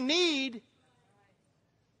meet the need,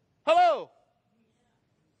 hello,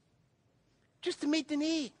 just to meet the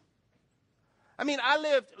need. I mean, I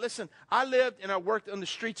lived and I worked on the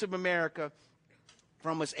streets of America for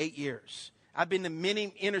almost 8 years. I've been to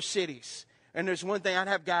many inner cities. And there's one thing, I'd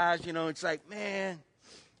have guys, it's like, man,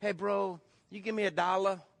 hey, bro, you give me $1?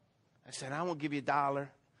 I said, I won't give you $1.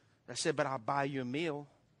 I said, but I'll buy you a meal.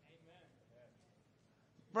 Amen.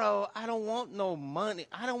 Bro, I don't want no money.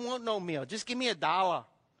 I don't want no meal. Just give me $1.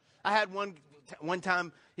 I had one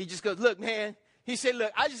time, he just goes, look, man. He said,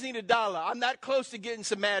 look, I just need $1. I'm not close to getting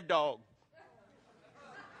some Mad Dog.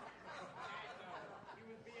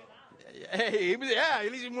 Hey,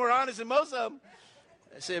 at least he's more honest than most of them.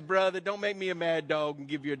 I said, brother, don't make me a Mad Dog and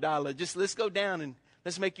give you $1. Just let's go down and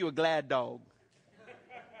let's make you a glad dog.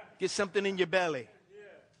 Get something in your belly.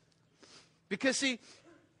 Because see,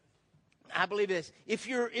 I believe this. If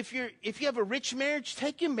you have a rich marriage,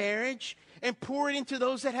 take your marriage and pour it into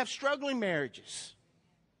those that have struggling marriages.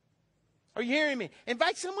 Are you hearing me?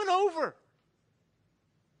 Invite someone over.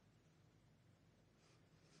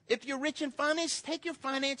 If you're rich in finance, take your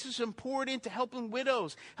finances and pour it into helping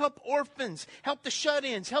widows, help orphans, help the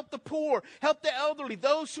shut-ins, help the poor, help the elderly,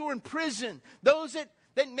 those who are in prison, those that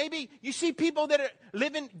maybe you see people that are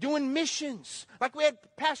doing missions. Like we had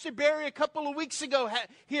Pastor Barry a couple of weeks ago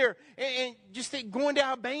here and just going to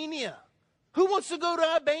Albania. Who wants to go to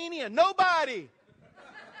Albania? Nobody.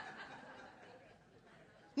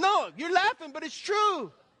 No, you're laughing, but it's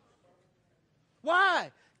true.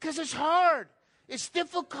 Why? Because it's hard. It's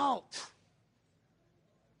difficult.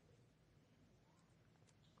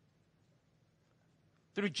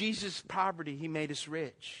 Through Jesus' poverty, he made us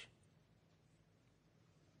rich.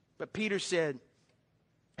 But Peter said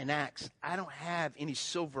in Acts, I don't have any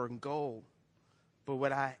silver and gold, but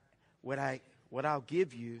what I'll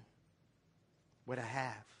give you, what I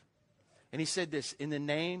have. And he said this, in the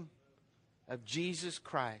name of Jesus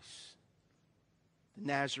Christ, the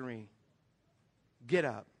Nazarene, get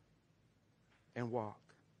up and walk.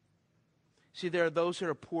 See, there are those that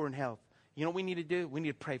are poor in health. You know what we need to do? We need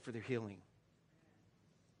to pray for their healing.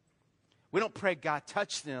 We don't pray God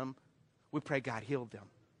touch them. We pray God heal them.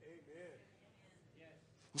 Amen.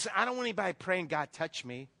 So I don't want anybody praying God touch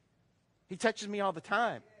me. He touches me all the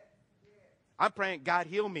time. I'm praying God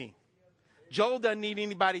heal me. Joel doesn't need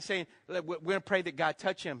anybody saying, we're going to pray that God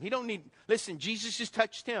touch him. He don't need, listen, Jesus just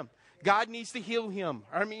touched him. God needs to heal him.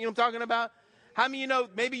 I mean, you know what I'm talking about? How many of you know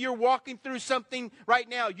maybe you're walking through something right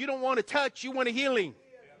now you don't want to touch, you want a healing?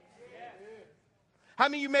 How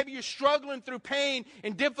many of you maybe you're struggling through pain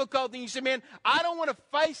and difficulty and you say, man, I don't want to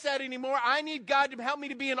face that anymore. I need God to help me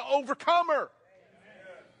to be an overcomer.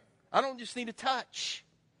 I don't just need a touch.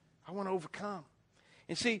 I want to overcome.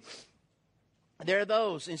 And see, there are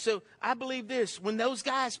those. And so I believe this. When those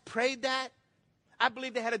guys prayed that, I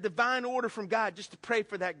believe they had a divine order from God just to pray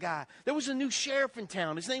for that guy. There was a new sheriff in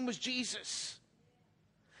town. His name was Jesus.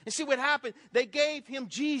 And see what happened? They gave him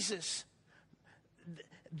Jesus.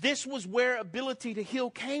 This was where ability to heal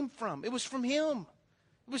came from. It was from him.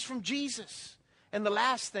 It was from Jesus. And the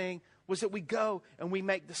last thing was that we go and we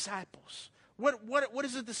make disciples. What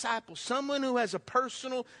is a disciple? Someone who has a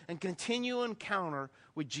personal and continual encounter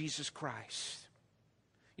with Jesus Christ.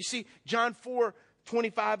 You see, John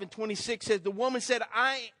 4:25 and 26 says, the woman said,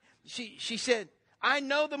 she said, I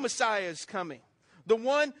know the Messiah is coming. The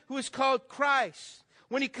one who is called Christ.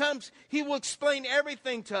 When he comes, he will explain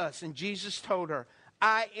everything to us. And Jesus told her,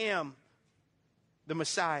 I am the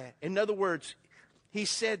Messiah. In other words, he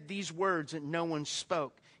said these words that no one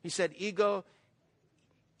spoke. He said, ego,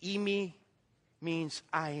 eimi, means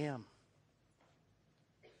I am.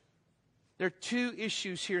 There are two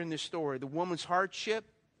issues here in this story. The woman's hardship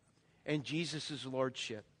and Jesus'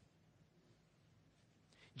 lordship.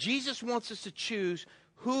 Jesus wants us to choose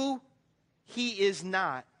who he is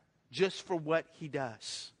not just for what he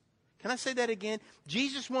does. Can I say that again?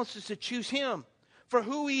 Jesus wants us to choose him for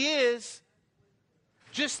who he is,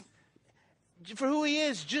 just for who he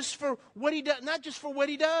is, just for what he does, not just for what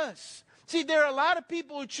he does. See, there are a lot of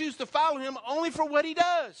people who choose to follow him only for what he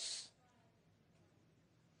does.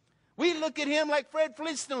 We look at him like Fred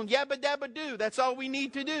Flintstone, yabba dabba do. That's all we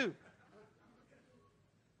need to do.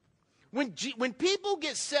 When people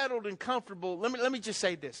get settled and comfortable, let me just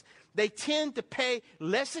say this. They tend to pay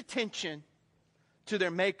less attention to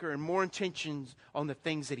their maker and more attention on the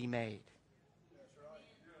things that he made. That's right.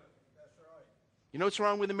 That's right. You know what's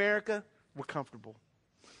wrong with America? We're comfortable.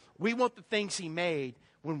 We want the things he made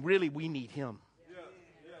when really we need him. Yes.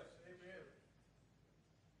 Yes. Amen.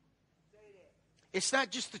 It's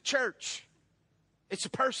not just the church. It's a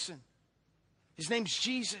person. His name's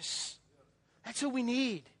Jesus. That's who we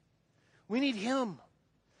need. We need Him.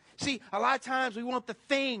 See, a lot of times we want the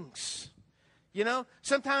things. You know,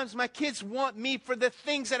 sometimes my kids want me for the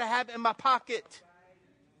things that I have in my pocket.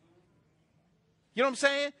 You know what I'm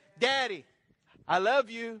saying? Daddy, I love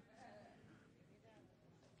you.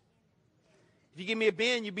 If you give me a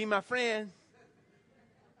bin, you be my friend.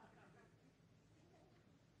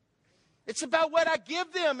 It's about what I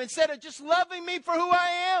give them instead of just loving me for who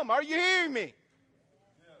I am. Are you hearing me?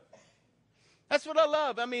 That's what I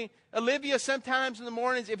love. I mean, Olivia sometimes in the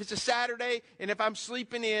mornings, if it's a Saturday, and if I'm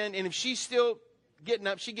sleeping in, and if she's still getting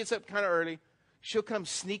up, she gets up kind of early, she'll come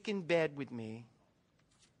sneak in bed with me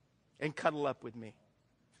and cuddle up with me.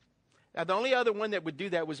 Now, the only other one that would do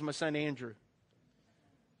that was my son Andrew.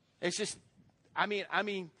 It's just, I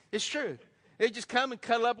mean, it's true. They just come and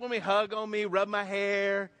cuddle up with me, hug on me, rub my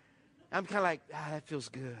hair. I'm kind of like, that feels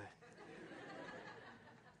good.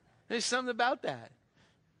 There's something about that.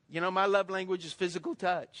 You know, my love language is physical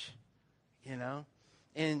touch, you know.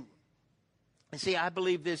 And see, I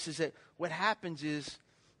believe this is that what happens is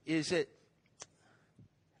that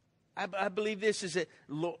I believe this is that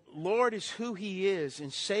Lord is who He is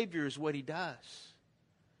and Savior is what He does.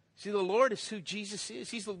 See, the Lord is who Jesus is.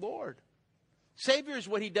 He's the Lord. Savior is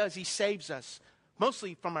what He does. He saves us,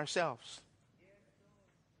 mostly from ourselves.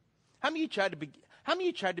 How many of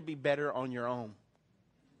you tried to be better on your own?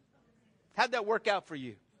 How'd that work out for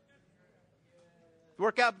you?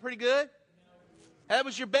 Work out pretty good? That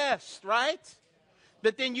was your best, right?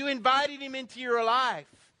 But then you invited Him into your life.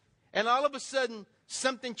 And all of a sudden,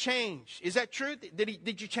 something changed. Is that true?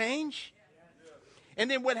 Did you change? And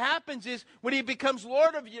then what happens is when He becomes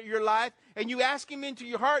Lord of your life and you ask Him into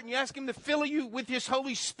your heart and you ask Him to fill you with His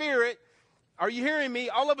Holy Spirit, are you hearing me?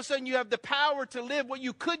 All of a sudden you have the power to live what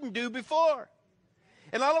you couldn't do before.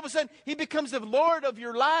 And all of a sudden, He becomes the Lord of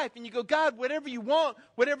your life. And you go, God, whatever you want,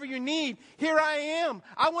 whatever you need, here I am.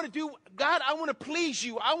 I want to do, God, I want to please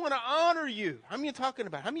you. I want to honor you. How many are you talking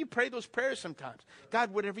about? How many of you pray those prayers sometimes?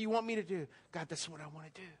 God, whatever you want me to do. God, that's what I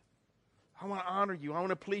want to do. I want to honor you. I want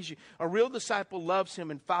to please you. A real disciple loves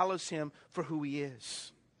Him and follows Him for who He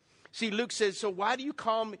is. See, Luke says, so why do you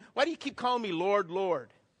keep calling me Lord, Lord?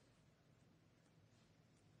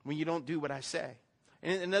 When you don't do what I say.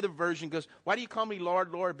 And another version goes, why do you call me Lord,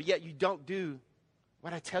 Lord, but yet you don't do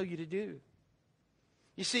what I tell you to do?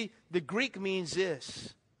 You see, the Greek means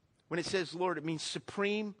this. When it says Lord, it means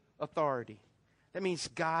supreme authority. That means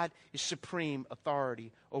God is supreme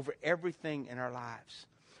authority over everything in our lives.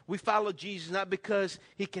 We follow Jesus not because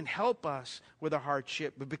He can help us with a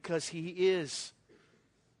hardship, but because He is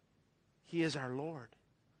our Lord.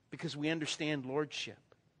 Because we understand lordship.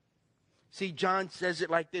 See, John says it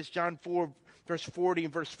like this, John 4, verse 40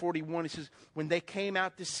 and verse 41, it says, when they came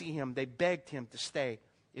out to see Him, they begged Him to stay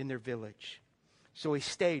in their village. So He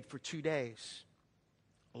stayed for 2 days,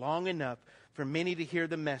 long enough for many to hear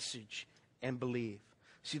the message and believe.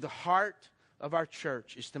 See, the heart of our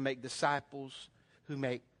church is to make disciples who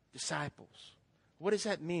make disciples. What does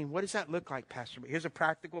that mean? What does that look like, Pastor? Here's a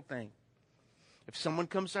practical thing. If someone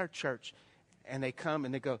comes to our church and they come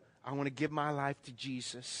and they go, I want to give my life to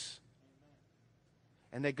Jesus.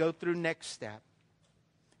 And they go through next step.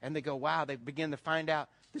 And they go, wow, they begin to find out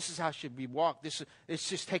this is how should we walk. It's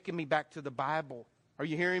just taking me back to the Bible. Are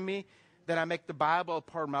you hearing me? That I make the Bible a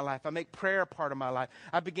part of my life. I make prayer a part of my life.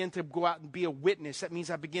 I begin to go out and be a witness. That means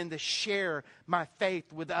I begin to share my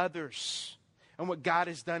faith with others and what God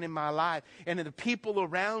has done in my life. And the people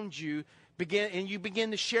around you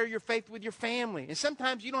begin to share your faith with your family. And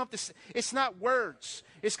sometimes you don't have to, it's not words.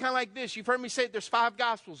 It's kind of like this. You've heard me say there's 5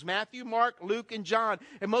 Gospels, Matthew, Mark, Luke, and John.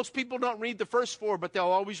 And most people don't read the first 4, but they'll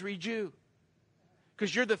always read you.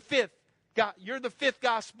 Because you're the 5th. You're the 5th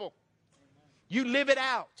Gospel. You live it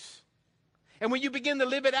out. And when you begin to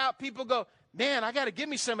live it out, people go, man, I got to give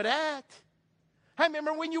me some of that. I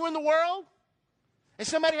remember when you were in the world and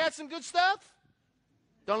somebody had some good stuff?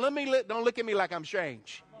 Don't look at me like I'm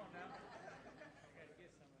strange.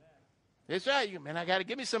 That's right. Man, I got to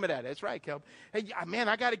give me some of that. That's right, Kelvin. Hey, man,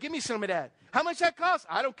 I got to give me some of that. How much that costs?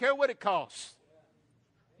 I don't care what it costs.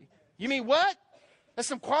 You mean what? That's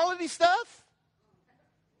some quality stuff?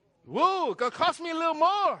 Whoa, it's going to cost me a little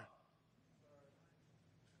more.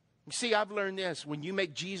 You see, I've learned this. When you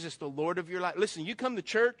make Jesus the Lord of your life. Listen, you come to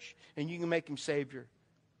church and you can make Him Savior.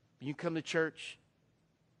 You come to church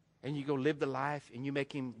and you go live the life and you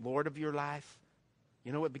make Him Lord of your life.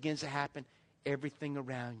 You know what begins to happen? Everything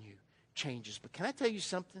around you changes. But can I tell you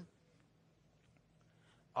something?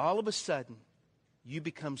 All of a sudden, you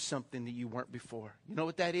become something that you weren't before. You know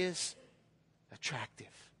what that is?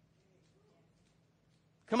 Attractive.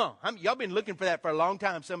 Come on. Y'all been looking for that for a long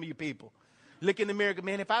time, some of you people. Look in the mirror,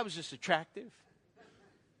 man, if I was just attractive.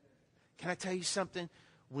 Can I tell you something?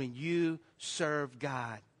 When you serve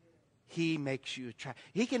God, He makes you attractive.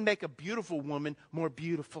 He can make a beautiful woman more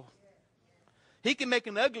beautiful. He can make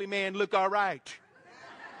an ugly man look all right.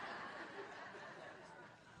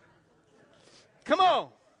 Come on.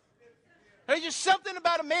 There's just something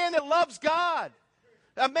about a man that loves God.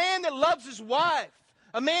 A man that loves his wife.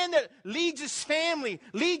 A man that leads his family,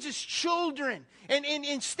 leads his children,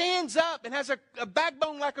 and stands up and has a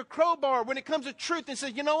backbone like a crowbar when it comes to truth and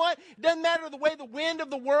says, you know what? It doesn't matter the way the wind of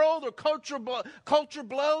the world or culture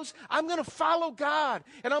blows. I'm going to follow God,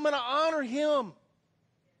 and I'm going to honor Him.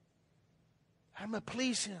 I'm going to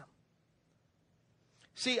please Him.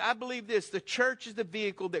 See, I believe this. The church is the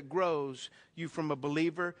vehicle that grows you from a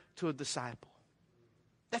believer to a disciple.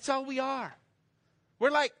 That's all we are.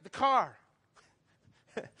 We're like the car.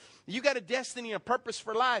 You got a destiny, a purpose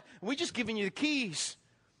for life. We're just giving you the keys.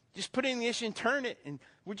 Just put it in the ignition and turn it. And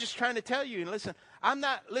we're just trying to tell you. And listen,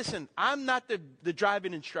 I'm not the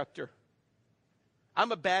driving instructor.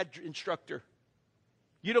 I'm a bad instructor.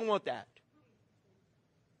 You don't want that.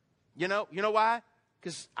 You know why?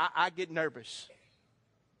 Because I get nervous.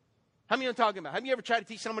 How many are you talking about? Have you ever tried to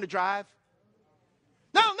teach someone to drive?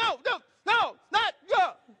 No, not you.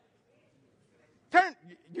 Turn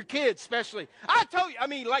your kids, especially. I told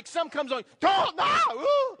you. Like some comes on. Don't no.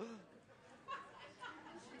 Ooh.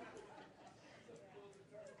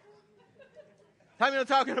 How many are you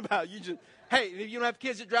talking about? Hey, if you don't have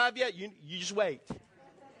kids that drive yet, you just wait.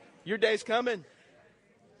 Your day's coming.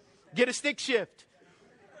 Get a stick shift.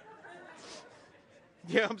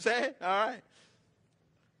 You know what I'm saying? All right.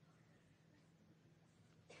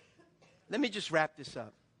 Let me just wrap this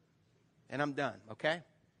up. And I'm done, okay?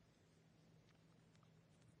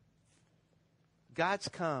 God's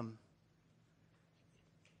come,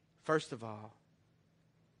 first of all,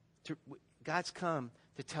 God's come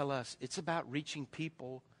to tell us it's about reaching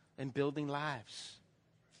people and building lives.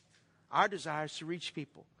 Our desire is to reach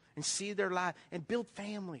people and see their life and build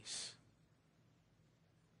families.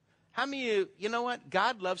 How many of you know what?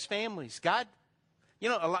 God loves families. God,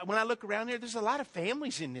 when I look around here, there's a lot of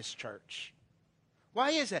families in this church. Why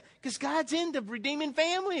is that? Because God's into redeeming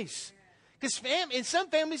families. Because in some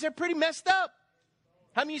families, they're pretty messed up.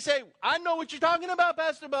 How many of you say, I know what you're talking about,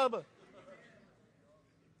 Pastor Bubba?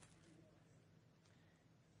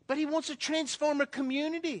 But He wants to transform a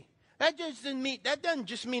community. That doesn't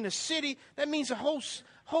just mean a city. That means a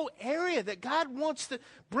whole area that God wants to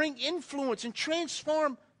bring influence and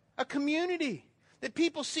transform a community. That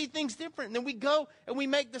people see things different. And then we go and we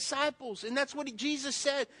make disciples. And that's what Jesus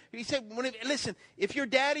said. He said, listen, if your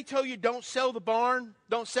daddy told you don't sell the barn,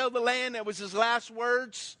 don't sell the land, that was his last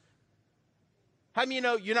words. How many of you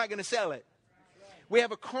know you're not going to sell it? We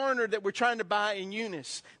have a corner that we're trying to buy in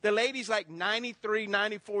Eunice. The lady's like 93,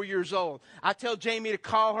 94 years old. I tell Jamie to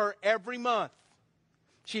call her every month.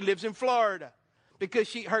 She lives in Florida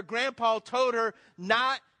because her grandpa told her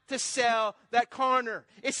not to sell that corner.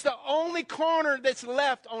 It's the only corner that's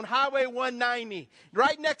left on Highway 190,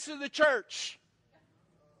 right next to the church.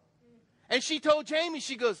 And she told Jamie,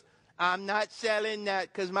 she goes, I'm not selling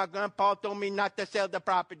that because my grandpa told me not to sell the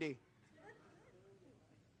property.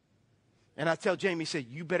 And I tell Jamie, said,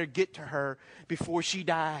 you better get to her before she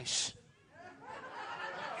dies.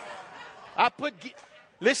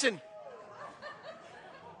 Listen.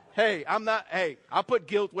 I'll put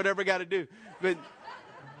guilt, whatever I got to do. But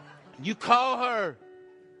you call her.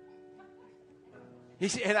 He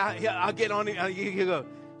said, and I'll get on it. You go,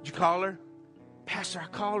 did you call her? Pastor, I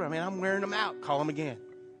called her. I'm wearing them out. Call them again.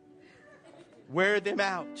 Wear them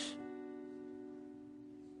out.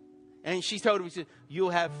 And she told him, she said, you'll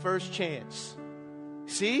have first chance.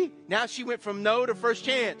 See? Now she went from no to first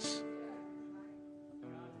chance.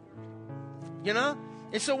 And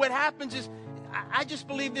so what happens is, I just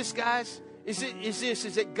believe this, guys, is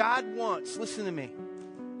that God wants, listen to me,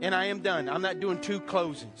 and I am done. I'm not doing 2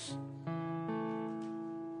 closings.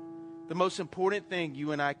 The most important thing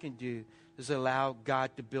you and I can do is allow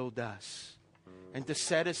God to build us and to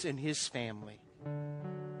set us in His family.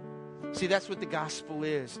 See, that's what the gospel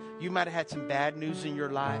is. You might have had some bad news in your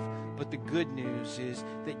life, but the good news is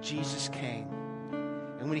that Jesus came.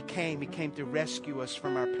 And when He came to rescue us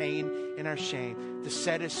from our pain and our shame, to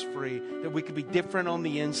set us free, that we could be different on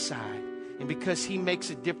the inside. And because He makes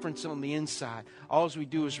a difference on the inside, all we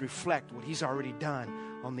do is reflect what He's already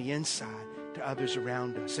done on the inside to others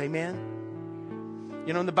around us. Amen?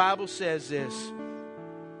 And the Bible says this.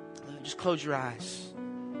 Just close your eyes.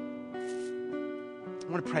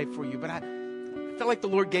 I want to pray for you, but I felt like the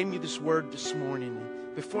Lord gave me this word this morning.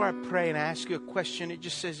 Before I pray and I ask you a question, it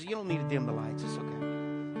just says, you don't need to dim the lights. It's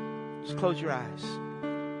okay. Just close your eyes.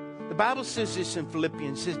 The Bible says this in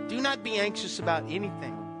Philippians. It says, do not be anxious about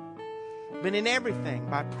anything, but in everything,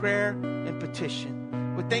 by prayer and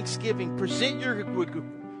petition, with thanksgiving, present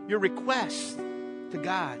your request to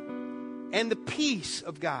God. And the peace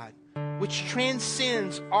of God, which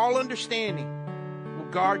transcends all understanding,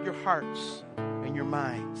 will guard your hearts and your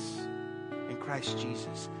minds in Christ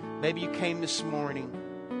Jesus. Maybe you came this morning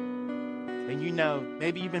and you know,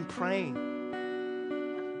 maybe you've been praying,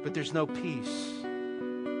 but there's no peace.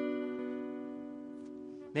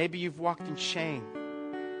 Maybe you've walked in shame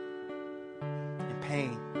and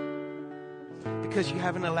pain because you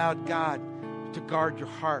haven't allowed God to guard your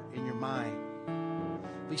heart and your mind.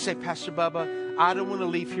 But you say, Pastor Bubba, I don't want to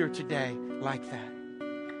leave here today like that.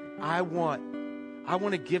 I want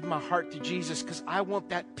to give my heart to Jesus because I want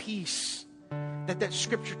that peace that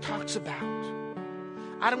scripture talks about.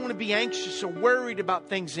 I don't want to be anxious or worried about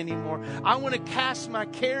things anymore. I want to cast my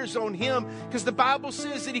cares on Him because the Bible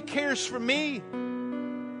says that He cares for me.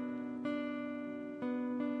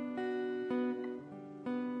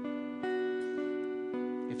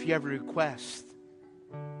 If you have a request,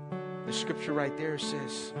 the scripture right there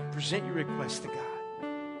says, present your request to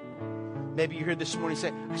God. Maybe you're here this morning and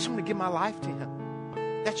say, I just want to give my life to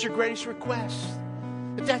Him. That's your greatest request.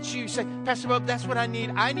 If that's you, say, Pastor Bob, that's what I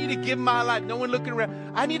need. I need to give my life. No one looking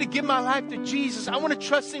around. I need to give my life to Jesus. I want to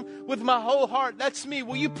trust Him with my whole heart. That's me.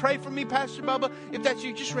 Will you pray for me, Pastor Bubba? If that's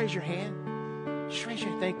you, just raise your hand. Just raise your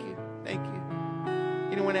hand. Thank you. Thank you.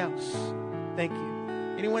 Anyone else? Thank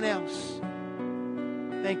you. Anyone else?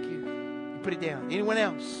 Thank you. You put it down. Anyone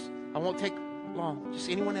else? I won't take long. Just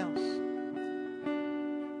anyone else.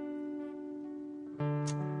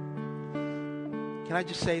 Can I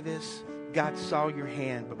just say this? God saw your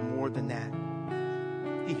hand, but more than that,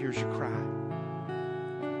 He hears your cry.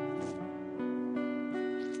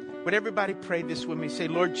 Would everybody pray this with me? Say,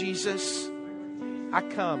 Lord Jesus, I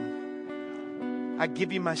come. I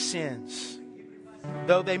give you my sins.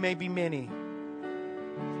 Though they may be many,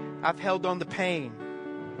 I've held on to pain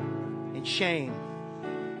and shame.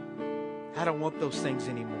 I don't want those things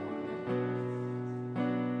anymore.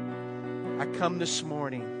 I come this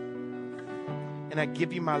morning and I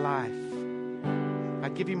give you my life. I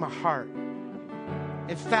give you my heart.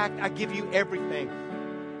 In fact, I give you everything.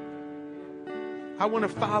 I want to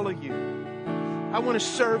follow you. I want to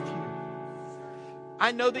serve you.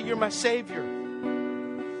 I know that you're my Savior,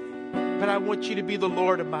 but I want you to be the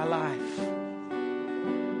Lord of my life.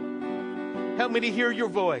 Help me to hear your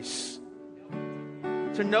voice,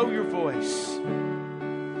 to know your voice,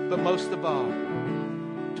 but most of all,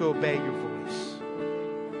 to obey your voice.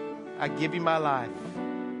 I give you my life.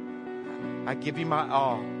 I give you my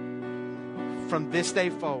all. From this day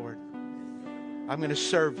forward, I'm going to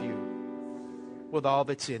serve you with all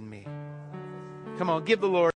that's in me. Come on, give the Lord